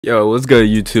Yo, what's good,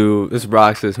 YouTube? It's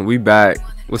Roxas, and we back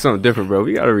with something different, bro.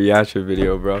 We got a reaction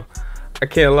video, bro. I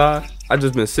can't lie, I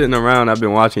just been sitting around. I've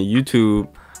been watching YouTube.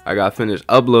 I got finished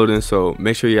uploading, so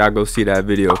make sure y'all go see that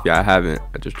video if y'all haven't.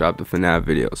 I just dropped the FNAF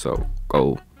video, so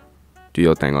go do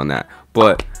your thing on that.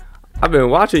 But I've been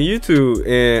watching YouTube,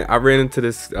 and I ran into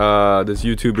this this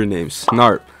YouTuber named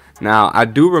Snarp. Now, I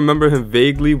do remember him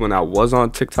vaguely when I was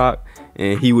on TikTok,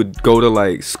 and he would go to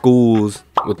like schools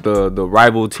with the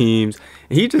rival teams,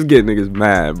 and he just get niggas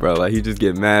mad, bro. Like, he just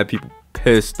get mad, people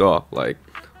pissed off, like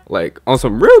on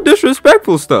some real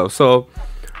disrespectful stuff. So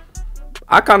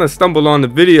I kind of stumbled on the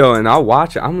video and I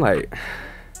watch it. I'm like,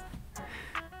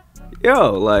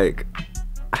 yo, like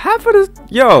half of this,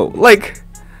 yo, like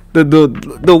the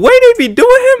way they be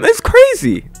doing him is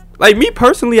crazy. Like, me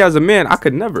personally as a man, I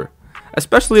could never,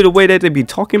 especially the way that they be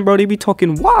talking, bro. They be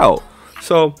talking wild.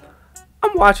 So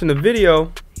I'm watching the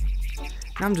video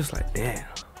and I'm just like, damn,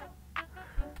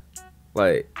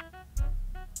 like,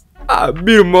 I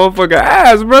beat a motherfucker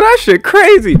ass, bro. That shit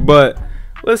crazy. But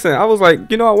listen, I was like,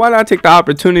 you know, why not take the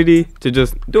opportunity to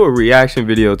just do a reaction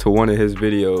video to one of his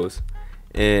videos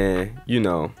and, you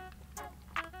know,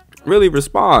 really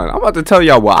respond. I'm about to tell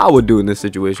y'all what I would do in this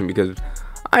situation, because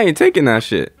I ain't taking that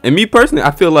shit. And me personally,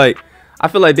 I feel like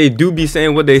they do be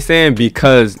saying what they saying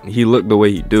because he looked the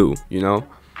way he do, you know?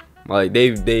 Like,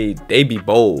 they be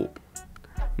bold.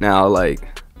 Now, like,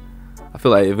 I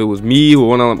feel like if it was me or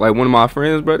one of my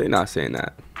friends, bro, they not saying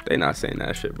that. They not saying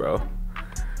that shit, bro.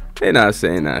 They not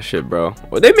saying that shit, bro.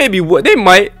 Or they may be, they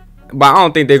might, but I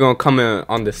don't think they're gonna come in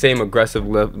on the same aggressive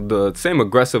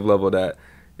level, that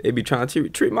they be trying to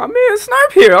treat my man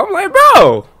Snarp here. I'm like,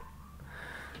 bro,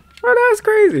 that's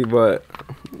crazy. But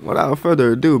without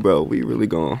further ado, bro, we really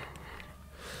gonna,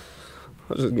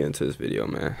 let's just get into this video,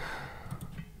 man.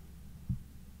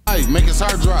 Make his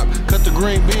heart drop, cut the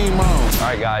green beam on. All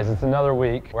right, guys, it's another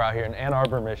week. We're out here in Ann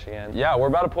Arbor, Michigan. Yeah, we're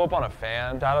about to pull up on a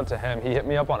fan. Shout out to him. He hit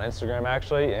me up on Instagram,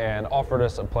 actually, and offered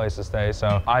us a place to stay.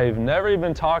 So I've never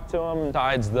even talked to him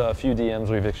besides the few DMs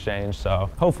we've exchanged. So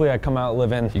hopefully I come out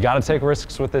living. You got to take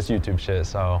risks with this YouTube shit.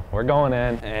 So we're going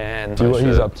in and see what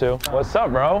he's up to. What's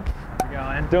up, bro? How's it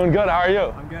going? Doing good. How are you?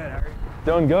 I'm good. How are you?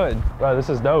 Doing good. Bro, this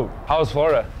is dope. How was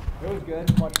Florida? It was good.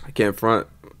 I can't front.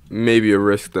 Maybe a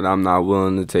risk that I'm not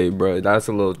willing to take, bro. That's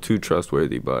a little too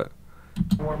trustworthy, but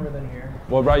Warmer than here.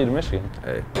 What brought you to Michigan?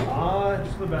 hey.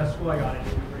 Just the best school I got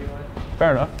into, pretty much.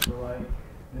 Fair enough. So, like,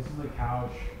 this is the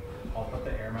couch. I'll put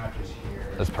the air mattress here.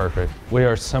 That's perfect. We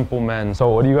are simple men. So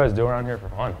what do you guys do around here for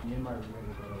fun? Me and my roommate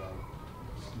will go to, like,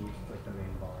 Sneaks, like the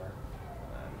main bar.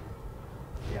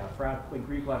 And, yeah, frat, like,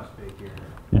 Greek life's big here.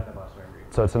 At the bus right here.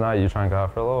 So tonight you trying to go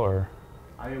out for a little, or?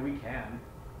 I mean, we can.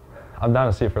 I'm down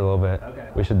to see it for a little bit. Okay.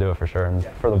 We should do it for sure, and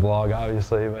for the vlog,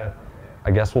 obviously, but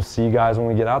I guess we'll see you guys when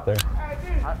we get out there. Hey,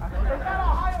 dude, is that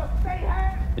Ohio State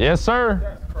hat? Yes, sir.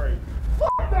 That's crazy.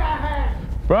 Fuck that hat.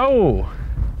 Bro.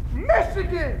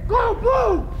 Michigan, go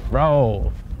blue.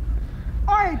 Bro.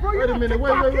 All right, bro, Wait a minute,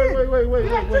 wait. He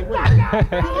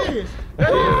is. He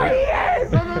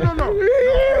is. No. He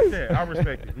is. I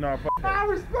respect it. No, fuck that. I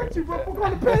respect you, bro. We're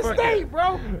going to Penn State,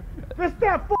 bro. It's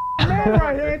that fucking man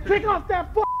right here. And take off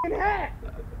that fucking hat.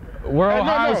 We're Hey,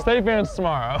 Ohio no. State fans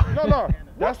tomorrow. No.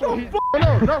 That's what he.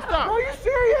 No, stop. Are you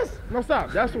serious? No,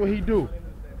 stop. That's what he do.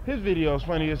 His video is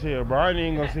funny as hell, bro. I ain't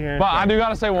even gonna sit here and But I do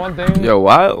gotta say one thing. Yo,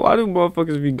 why do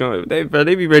motherfuckers be going? They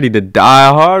be ready to die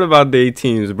hard about their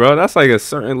teams, bro. That's like a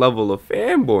certain level of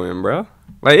fanboying, bro.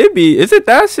 Like, is it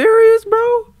that serious,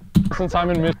 bro? Since I'm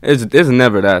in Michigan. It's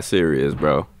never that serious,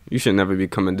 bro. You should never be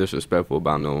coming disrespectful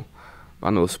about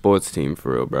no sports team,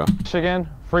 for real, bro. Michigan,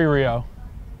 free Rio.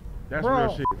 That's Bro,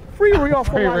 real shit. free Rio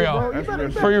for Free life, Rio. bro. You That's better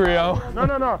real bet. Free Rio.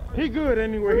 No. He good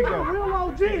anywhere he go. Real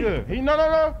OG. He good.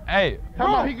 No. Hey,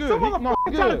 Come on, he good. Some He motherfucker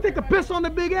trying to good. take a piss on the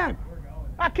big end.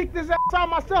 I kicked this ass out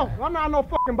myself. I'm not no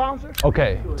fucking bouncer.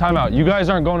 okay, time out. You guys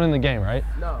aren't going in the game, right?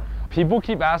 No. People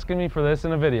keep asking me for this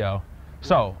in a video.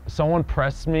 So someone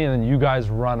pressed me and then you guys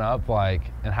run up like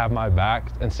and have my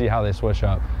back and see how they switch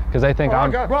up. Because they think I'm.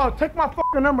 Bro, take my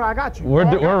fucking number. I got you. We're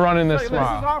running this This is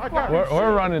tomorrow. our fucking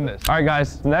We're running this. All right,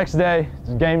 guys. Next day,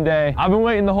 it's game day. I've been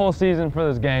waiting the whole season for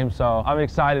this game, so I'm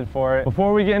excited for it.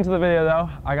 Before we get into the video, though,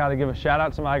 I got to give a shout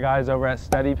out to my guys over at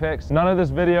Steady Picks. None of this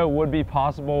video would be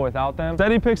possible without them.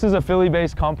 Steady Picks is a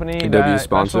Philly-based company that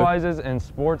specializes in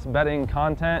sports betting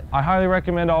content. I highly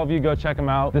recommend all of you go check them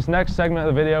out. This next segment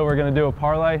of the video, we're gonna do a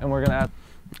parlay, and we're gonna ask.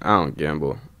 I don't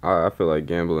gamble. I feel like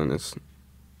gambling is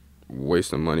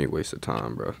waste of money, waste of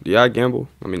time, bro. Do y'all gamble?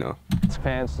 Let me know.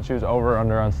 Fans to choose over or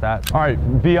under on stats. All right,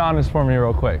 be honest for me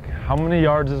real quick. How many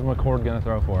yards is McCord gonna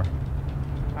throw for?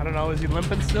 I don't know. Is he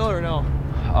limping still or no?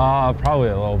 Probably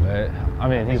a little bit. I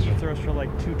mean, He throws for like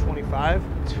 225.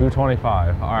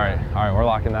 225. All right, we're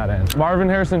locking that in. Marvin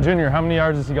Harrison Jr., how many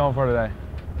yards is he going for today?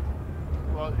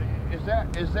 Well,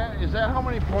 is that how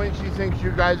many points he thinks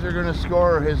you guys are gonna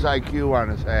score, or his IQ on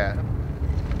his hat?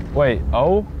 Wait,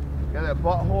 O? Got that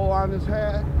butthole on his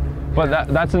hat?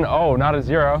 But that's an O, not a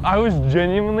 0. I was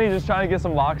genuinely just trying to get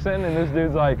some locks in, and this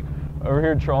dude's like over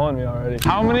here trolling me already.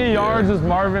 How many yards is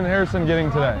Marvin Harrison getting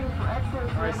today?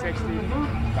 60.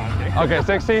 Okay,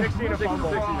 60? 60 and a fumble.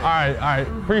 All right,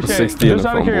 appreciate it. 60 and Just a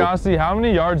out of fumble. curiosity, how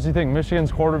many yards do you think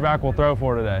Michigan's quarterback will throw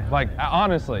for today? Like,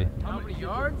 honestly. How many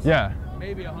yards? Yeah.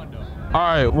 Maybe 100. All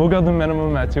right, we'll go the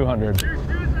minimum at 200.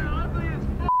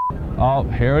 Oh,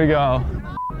 here we go.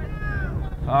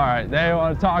 All right, they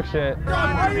want to talk shit. No,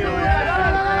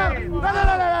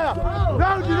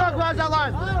 do not cross that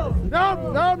line. No,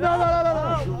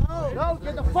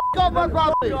 get the fuck off my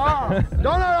property. No.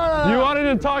 You wanted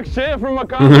to talk shit from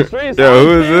across the street. Yo,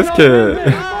 who is this kid?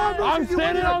 I'm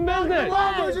standing on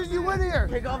business. You win here.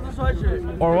 Take off the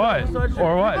sweatshirt. Or what? Or You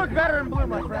what? look better in blue,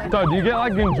 my friend. So, do you get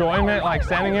like enjoyment, like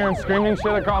standing here and screaming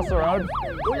shit across the road?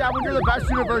 Well, yeah, when you're the best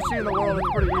university in the world, it's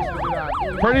pretty easy to do that.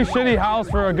 Pretty shitty house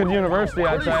for a good university,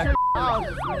 I'd say.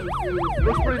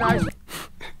 Looks pretty nice.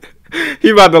 He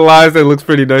about to lie and say it looks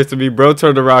pretty nice to me. Bro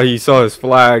turned around, he saw his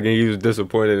flag, and he was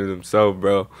disappointed in himself,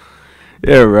 bro.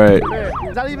 Yeah, right.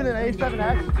 Is that even an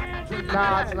A7X?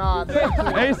 Nah, it's not.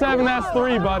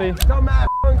 A7S3, buddy. Dumbass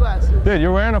sunglasses. Dude,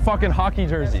 you're wearing a fucking hockey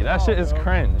jersey. That shit is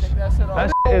cringe.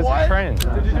 That shit is cringe.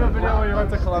 Did you do a video where you went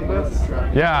to Columbus?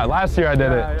 Yeah, last year I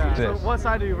did it. Yeah. So what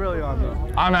side are you really on though?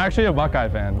 I'm actually a Buckeye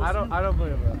fan. I don't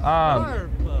believe that.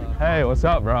 Hey, what's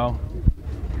up, bro?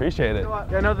 Appreciate it.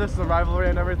 I know this is a rivalry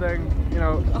and everything, you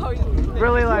know,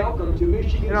 really like,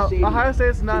 you know, Ohio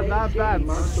State's not bad.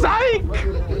 Psych!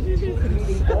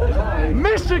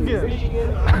 Michigan!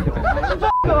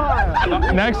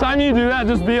 Next time you do that,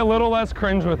 just be a little less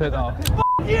cringe with it, though.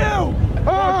 You!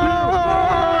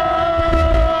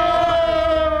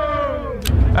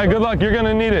 Hey, good luck. You're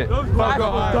gonna need it. Fuck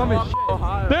Ohio. Dumb as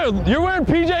shit. Dude, you're wearing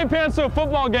PJ pants to a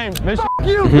football game. Michigan.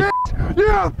 You bitch! You're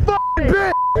a fucking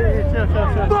bitch!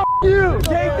 Fuck you!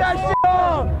 Take that shit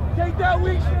off! Take that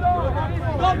weak shit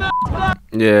off!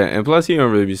 Yeah, and plus he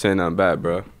don't really be saying nothing bad,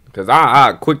 bro. Cause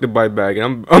I quick to bite back, and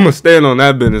I'm gonna stand on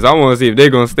that business. I want to see if they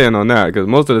gonna stand on that, cause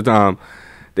most of the time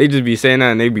they just be saying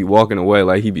that and they be walking away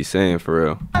like he be saying for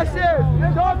real.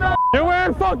 You're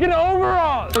wearing fucking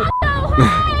overalls.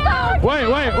 Wait.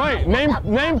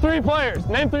 Name 3 players.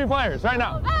 Name 3 players right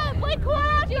now.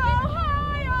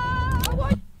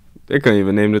 They couldn't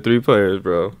even name the 3 players,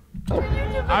 bro.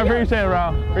 I appreciate it,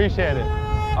 bro. Appreciate it.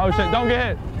 Oh shit, don't get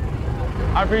hit.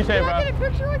 I appreciate it, bro. Can I get a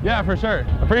picture with you? Yeah, for sure.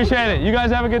 Appreciate it. You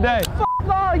guys have a good day.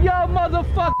 Oh, yo,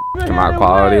 motherfucker. Come on,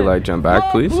 quality, like jump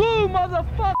back, please. Blue,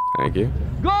 motherfucker. Thank you.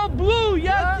 Go blue.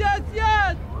 Yes.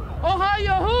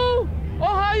 Ohio who?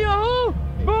 Ohio who?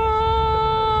 Boo!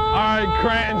 All right,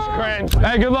 cringe.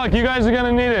 Hey, good luck. You guys are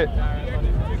gonna need it.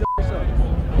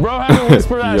 Bro, had to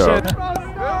whisper that Yo. shit.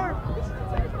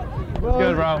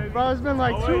 Good, bro. Bro, it's been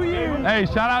like 2 years. Hey,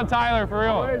 shout out Tyler for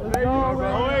real.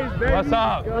 Always, baby. What's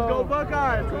up? Let's go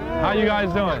Buckeyes. How you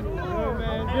guys doing?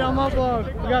 Yeah, I'm up. We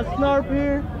got Snarp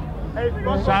here. Hey,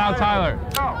 Shout out Tyler.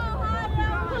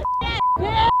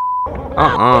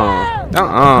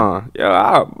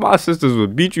 Yo, my sisters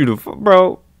would beat you to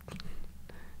bro.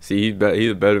 See,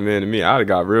 he's a better man than me. I'd have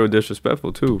got real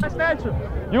disrespectful too.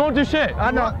 You won't do shit.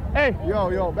 I know. Hey.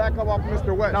 Yo, back up off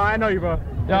Mr. West. No, I know you, bro.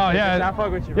 Oh, yeah. I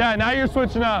fuck with you, bro. Yeah, now you're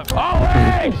switching up. All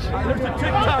legs!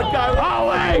 All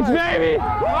legs, baby!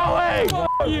 All legs!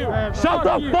 Shut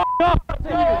the fuck up!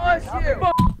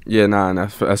 Yeah, nah.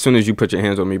 As soon as you put your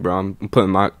hands on me, bro, I'm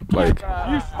putting my, like,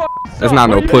 it's not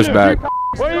no pushback.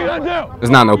 What are you gonna do?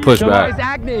 It's not no pushback.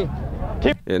 Acne.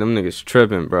 Yeah, them niggas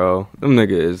tripping, bro. Them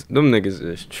niggas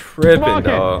is tripping, Walking.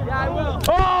 dog.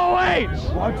 Oh, wait!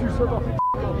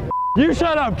 You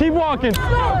shut up. Keep walking.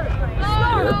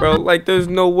 Yeah, bro, like, there's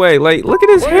no way. Like, look at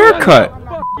his haircut.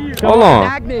 Hold on.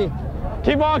 Acne.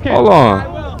 Keep walking. Hold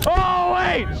on. Oh,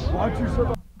 wait!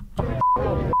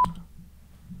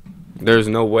 There's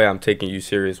no way I'm taking you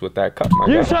serious with that cut, my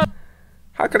You guy. shut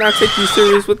How can I take you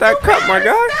serious with that cut, my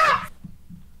guy?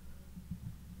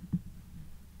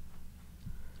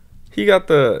 He got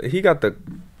the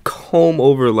comb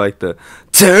over like the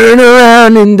turn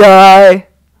around and die.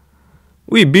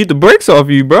 We beat the brakes off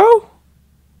you, bro.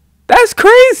 That's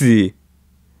crazy.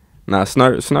 Nah,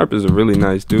 Snarp is a really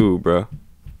nice dude, bro.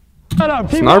 Shut up.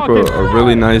 Keep Snarp walking. a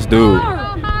really nice dude.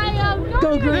 Time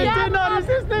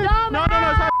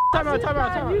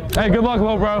out. Hey, good luck,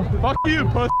 little bro. Fuck you,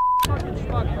 puss.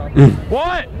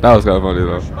 What? That was kind of funny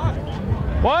though.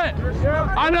 What?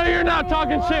 I know you're not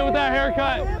talking shit with that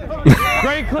haircut.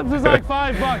 Great Clips is like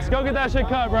 $5. Go get that shit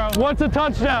cut, bro. What's a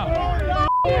touchdown?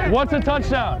 What's a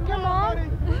touchdown? Come on.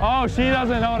 Oh, she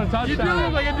doesn't know what a touchdown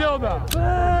is. Like a dildo.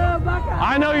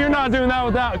 I know you're not doing that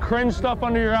with that cringe stuff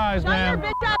under your eyes, man.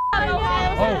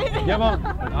 Oh, give up.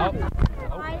 Oh.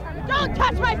 Don't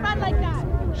touch my friend like that.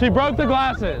 She broke the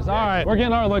glasses. All right, we're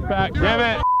getting our look back. Give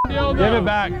it. Give it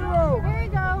back. Here you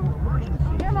go.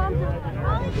 Here, Mom.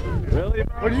 Really?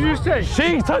 What did you say?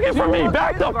 She took it from me.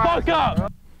 Back the fuck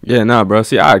up. Yeah, nah, bro.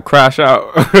 See, I'd crash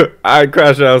out. I'd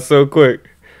crash out so quick.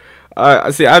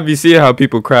 I'd be seeing how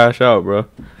people crash out, bro.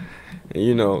 And,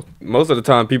 you know, most of the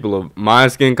time, people of my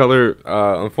skin color,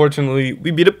 unfortunately,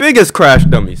 we be the biggest crash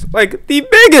dummies. Like, the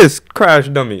biggest crash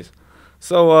dummies.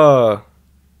 So,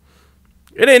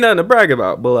 it ain't nothing to brag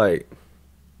about, but, like,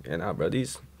 yeah, nah, bro,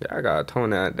 I gotta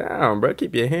tone that down, bro.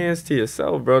 Keep your hands to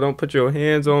yourself, bro. Don't put your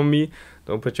hands on me.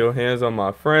 Don't put your hands on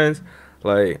my friends.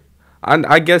 Like,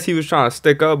 I guess he was trying to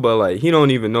stick up, but, like, he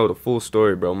don't even know the full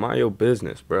story, bro. Mind your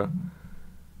business, bro.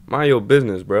 Mind your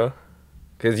business, bro.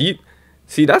 Cause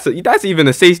that's even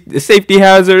a safety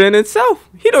hazard in itself.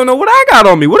 He don't know what I got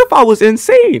on me. What if I was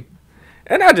insane?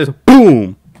 And I just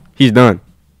boom, he's done.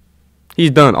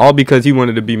 He's done all because he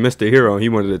wanted to be Mr. Hero. He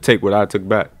wanted to take what I took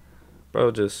back,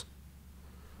 bro. Just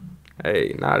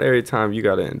hey, not every time you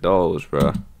gotta indulge,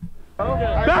 bro.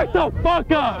 Back the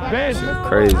fuck up, bitch.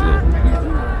 Crazy.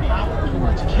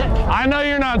 I know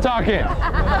you're not talking.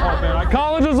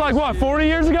 College was like, what, 40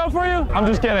 years ago for you? I'm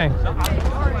just kidding.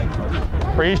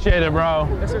 Appreciate it, bro.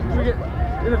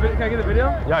 Can I get a video?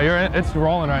 Yeah, it's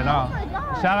rolling right now.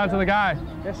 Shout out to the guy.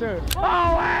 Yes, sir.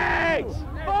 Alex!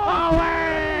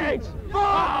 Alex!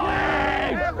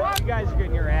 Alex! You guys are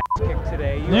getting your ass kicked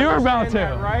today. You're about to.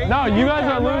 That, right? No, you guys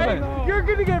are losing. You're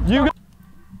gonna get.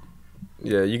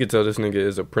 Yeah, you can tell this nigga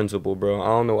is a principal, bro. I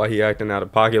don't know why he acting out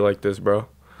of pocket like this, bro.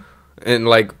 And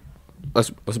like, let's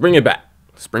bring it back.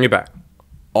 Let's bring it back.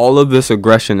 All of this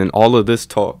aggression and all of this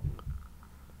talk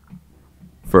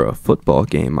for a football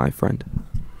game, my friend.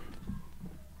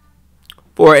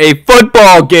 For a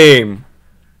football game.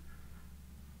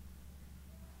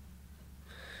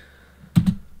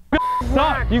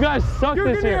 Suck. You guys suck You're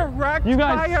this gonna year. get wrecked You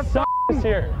by guys a suck this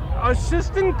year.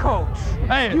 Assistant coach.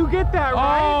 Hey, You get that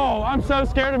right? oh, I'm so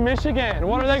scared of Michigan.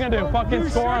 What are they gonna do? Fucking You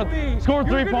score should be. 3 You're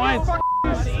gonna points? get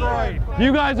fucking destroyed.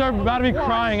 You guys are about to be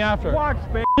crying after. Watch,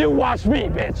 baby. You watch me,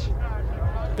 bitch.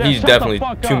 Yeah, He's shut the definitely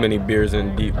fuck too up. many beers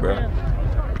in deep, bro.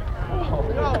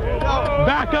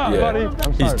 Back up, buddy. Yeah,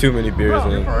 I'm he's sorry. too many beers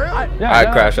in. Yeah,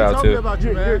 I'd crash out too.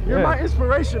 You're my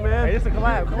inspiration, man. Hey, it's a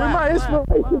collab. You're my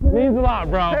inspiration. It means a lot,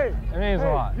 bro. Hey, It means a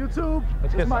lot. YouTube, Let's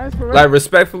it's get my inspiration. Like,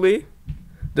 respectfully,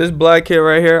 this black kid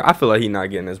right here, I feel like he's not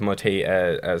getting as much hate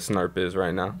as Snarp is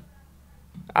right now.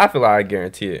 I feel like I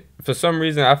guarantee it. For some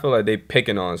reason, I feel like they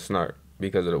picking on Snarp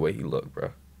because of the way he look,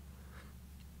 bro.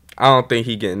 I don't think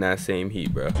he getting that same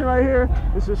heat, bro. Right here,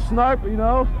 this is Snarp, you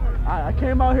know. I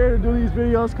came out here to do these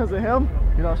videos because of him.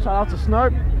 You know, shout out to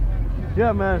Snarp.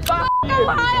 Yeah, man.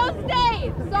 Ohio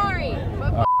State. Sorry,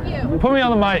 but you. Put me on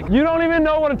the mic. You don't even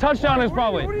know what a touchdown is,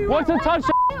 probably. What's a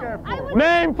touchdown?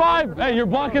 Name 5. Hey, you're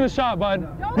blocking the shot,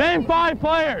 bud. Name 5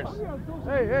 players.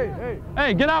 Hey.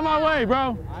 Hey, get out my way,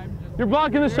 bro. You're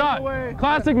blocking the shot.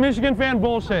 Classic Michigan fan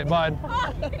bullshit, bud.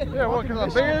 Yeah, what, because I'm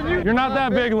bigger than you? You're not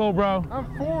that big, little bro.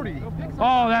 I'm 40.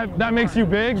 Oh, that makes you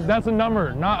big? That's a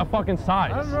number, not a fucking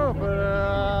size. I don't know,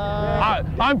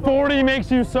 but I'm 40 makes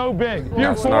you so big. If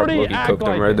you're Snarp 40, Boogie act cooked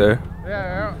like him right it. there.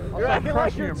 yeah. You're acting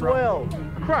like you're 12.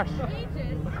 Crush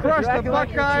the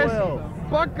Buckeyes.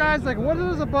 Buckeyes, like, what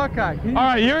is a Buckeye? All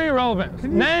right, you're irrelevant.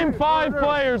 Name 5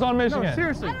 players on Michigan. No,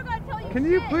 seriously. I don't gotta tell you. Can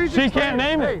you please She explain? can't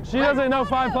name it. She doesn't know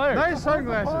 5 players. Nice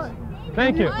sunglasses.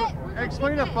 Thank you.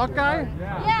 Explain a Buckeye?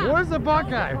 Yeah. What is a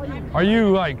Buckeye? Are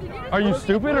you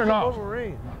stupid or not?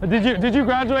 Did you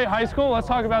graduate high school? Let's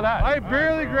talk about that. I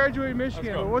barely graduated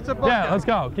Michigan, but what's a Buckeye? Yeah, let's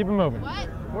go. Keep it moving.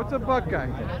 What's a Buckeye?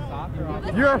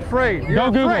 You're afraid. You're Go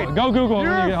Google afraid. it. Go Google it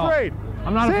You're when you get home. afraid.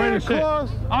 I'm not afraid of Santa shit. Claus,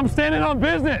 I'm standing on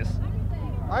business.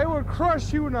 I would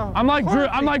crush you in a I'm like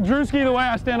heartbeat. Drewski the way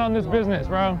I stand on this business,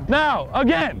 bro. Now,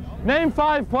 again, name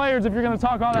 5 players if you're gonna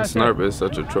talk all that shit. Snarp is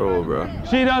such a troll, bro.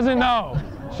 She doesn't know.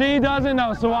 She doesn't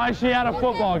know. So why is she at a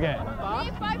football game?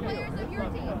 Name 5 players of your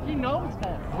team. You know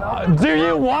it's Do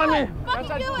you want me?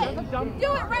 Fucking do it.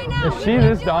 Do it right now. Is she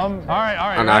this dumb? All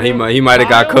right. Oh, nah, he might have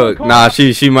got cooked. Nah,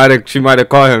 she might have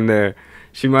caught him there.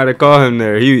 She might have caught him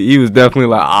there. He was definitely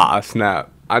like,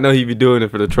 snap. I know he be doing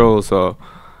it for the trolls, so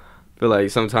feel like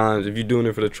sometimes if you're doing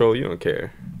it for the troll, you don't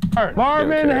care.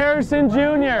 Marvin Harrison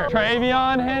Jr.,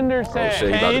 Travion Henderson, Oh, shit, you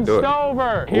about to Cade do it.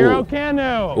 Stover, Ooh. Hero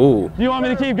Canu. Ooh. Do you want me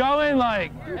to keep going?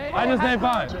 Like, I just named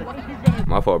 5.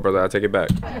 My fault, brother. I take it back.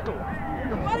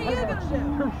 What are you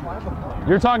gonna do?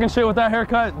 You're talking shit with that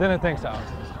haircut? Didn't think so.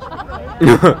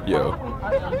 Yo.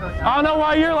 I don't know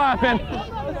why you're laughing.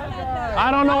 I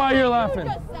don't know why you're laughing.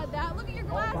 You just said that. Look at your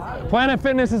glasses. Planet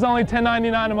Fitness is only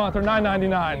 $10.99 a month or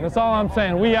 $9.99. That's all I'm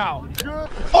saying. We out.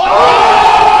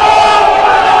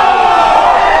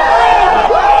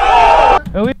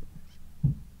 At least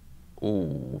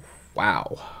Ooh,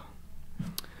 wow.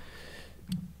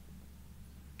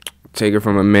 Take it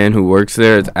from a man who works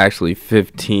there. It's actually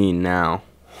 15 now.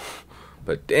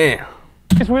 But damn.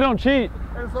 we don't cheat.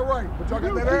 It's all right, but y'all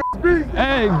got that ass beat.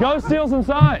 Hey, go steal some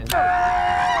signs.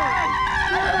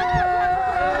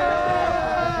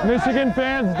 Michigan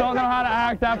fans don't know how to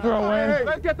act after a win.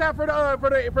 Let's get that for the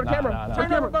camera. no. For the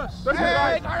camera.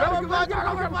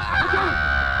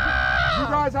 You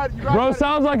guys had Bro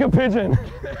sounds like a pigeon.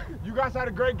 you guys had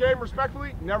a great game,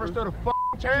 respectfully. Never stood a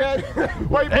chance.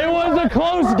 It was a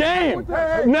close game.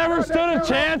 Never stood a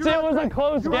chance. It was a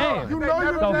close game. You know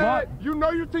your The fuck? you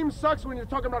know your team sucks when you're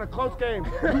talking about a close game.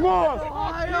 Come on.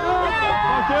 Fuck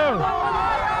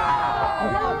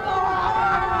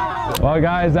you. Well,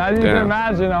 guys, as you can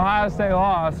imagine, Ohio State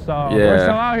lost, so we're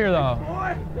still out here, though.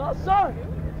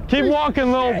 Keep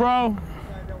walking, little bro.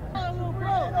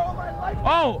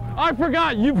 Oh, I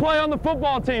forgot, you play on the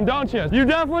football team, don't you? You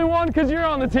definitely won because you're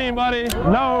on the team, buddy.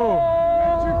 No.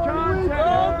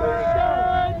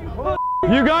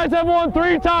 You guys have won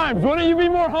 3 times. Wouldn't you be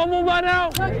more humble by now?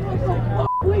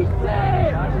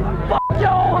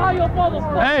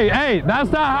 Hey,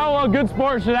 that's not how a good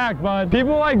sport should act, bud.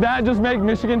 People like that just make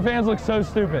Michigan fans look so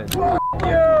stupid.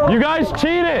 You guys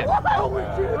cheated.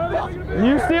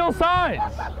 You steal signs.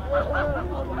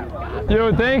 You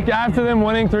would think after them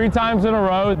winning 3 times in a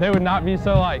row, they would not be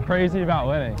so like crazy about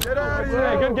winning. Get out of here.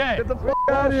 Hey, good game. Get the fuck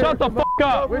out of here. Shut the fuck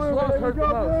up. Which one hurt the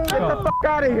most? Get the fuck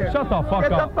out of here. Shut the fuck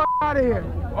Get up. the fuck out of here.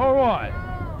 Or what?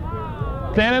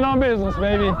 Standing on business,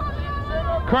 baby.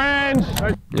 Cringe.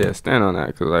 Yeah, stand on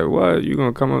that. Cause like, what? You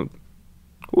gonna come up?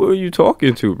 Who are you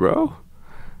talking to, bro?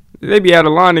 They be out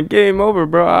of line and game over,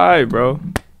 bro. All right, bro.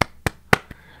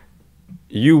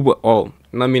 Oh,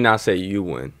 let me not say you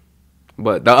win,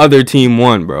 but the other team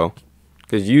won, bro.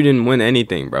 Cause you didn't win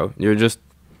anything, bro. You're just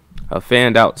a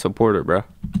fanned out supporter, bro.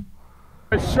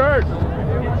 Shirt.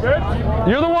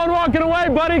 You're the one walking away,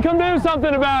 buddy. Come do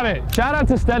something about it. Shout out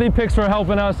to Steady Picks for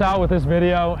helping us out with this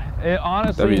video. It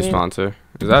honestly W means sponsor.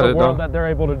 Is that the it, world though? that they're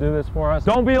able to do this for us.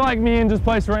 Don't be like me and just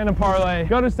place a random parlay.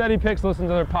 Go to Steady Picks, listen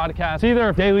to their podcast, see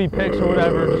their daily picks or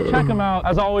whatever. Just check them out.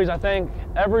 As always, I thank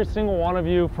every single one of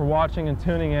you for watching and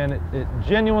tuning in. It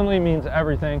genuinely means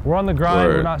everything. We're on the grind.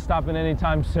 Word. We're not stopping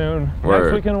anytime soon. Word.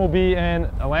 Next weekend we'll be in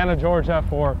Atlanta, Georgia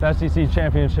for the SEC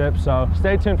Championship. So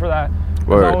stay tuned for that.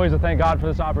 Word. As always, I thank God for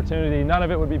this opportunity. None of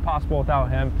it would be possible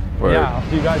without him. Word. Yeah, I'll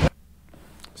see you guys.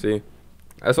 See,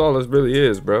 that's all this really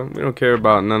is, bro. We don't care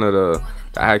about none of the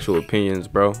actual opinions,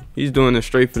 bro. He's doing it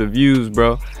straight for the views,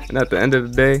 bro. And at the end of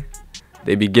the day,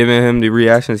 they be giving him the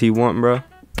reactions he want, bro.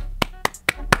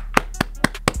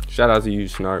 Shout out to you,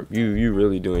 Snarp. You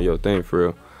really doing your thing for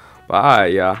real. But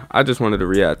alright, yeah, I just wanted to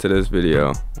react to this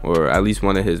video, or at least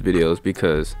one of his videos,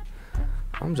 because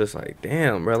I'm just like,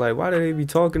 damn, bro. Like, why do they be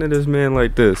talking to this man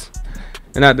like this?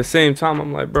 And at the same time,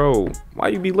 I'm like, bro, why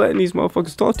you be letting these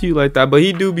motherfuckers talk to you like that? But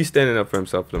he do be standing up for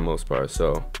himself for the most part,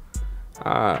 so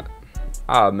I'll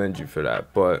amend you for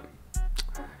that. But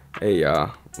hey,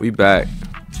 y'all, we back.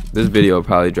 This video will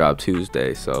probably drop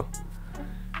Tuesday, so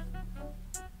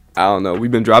I don't know. We've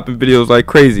been dropping videos like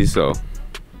crazy, so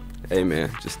hey,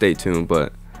 man, just stay tuned.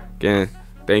 But again,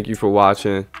 thank you for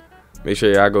watching. Make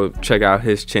sure y'all go check out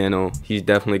his channel. He's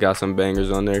definitely got some bangers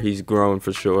on there. He's growing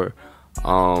for sure.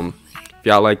 If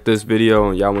y'all like this video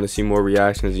and y'all want to see more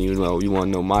reactions and you want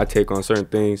to know my take on certain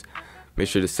things, make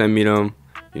sure to send me them.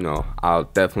 You know, I'll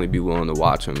definitely be willing to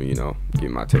watch them, you know,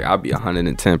 give my take. I'll be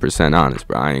 110% honest,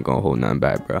 bro. I ain't gonna hold nothing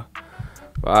back, bro.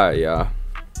 But alright, y'all,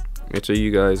 make sure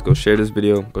you guys go share this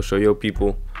video, go show your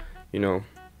people, you know,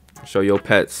 show your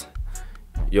pets,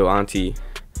 your auntie,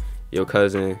 your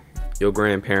cousin, your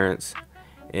grandparents,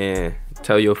 and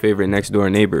tell your favorite next door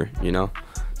neighbor. You know,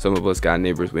 some of us got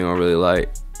neighbors we don't really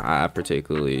like. I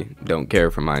particularly don't care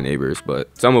for my neighbors,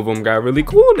 but some of them got really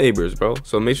cool neighbors, bro.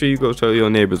 So make sure you go tell your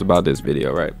neighbors about this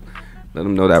video, right? Let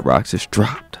them know that Rocks is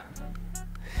dropped.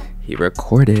 He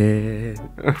recorded.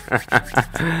 Alright,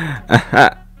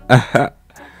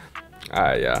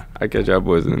 yeah, I'll catch y'all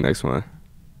boys in the next one.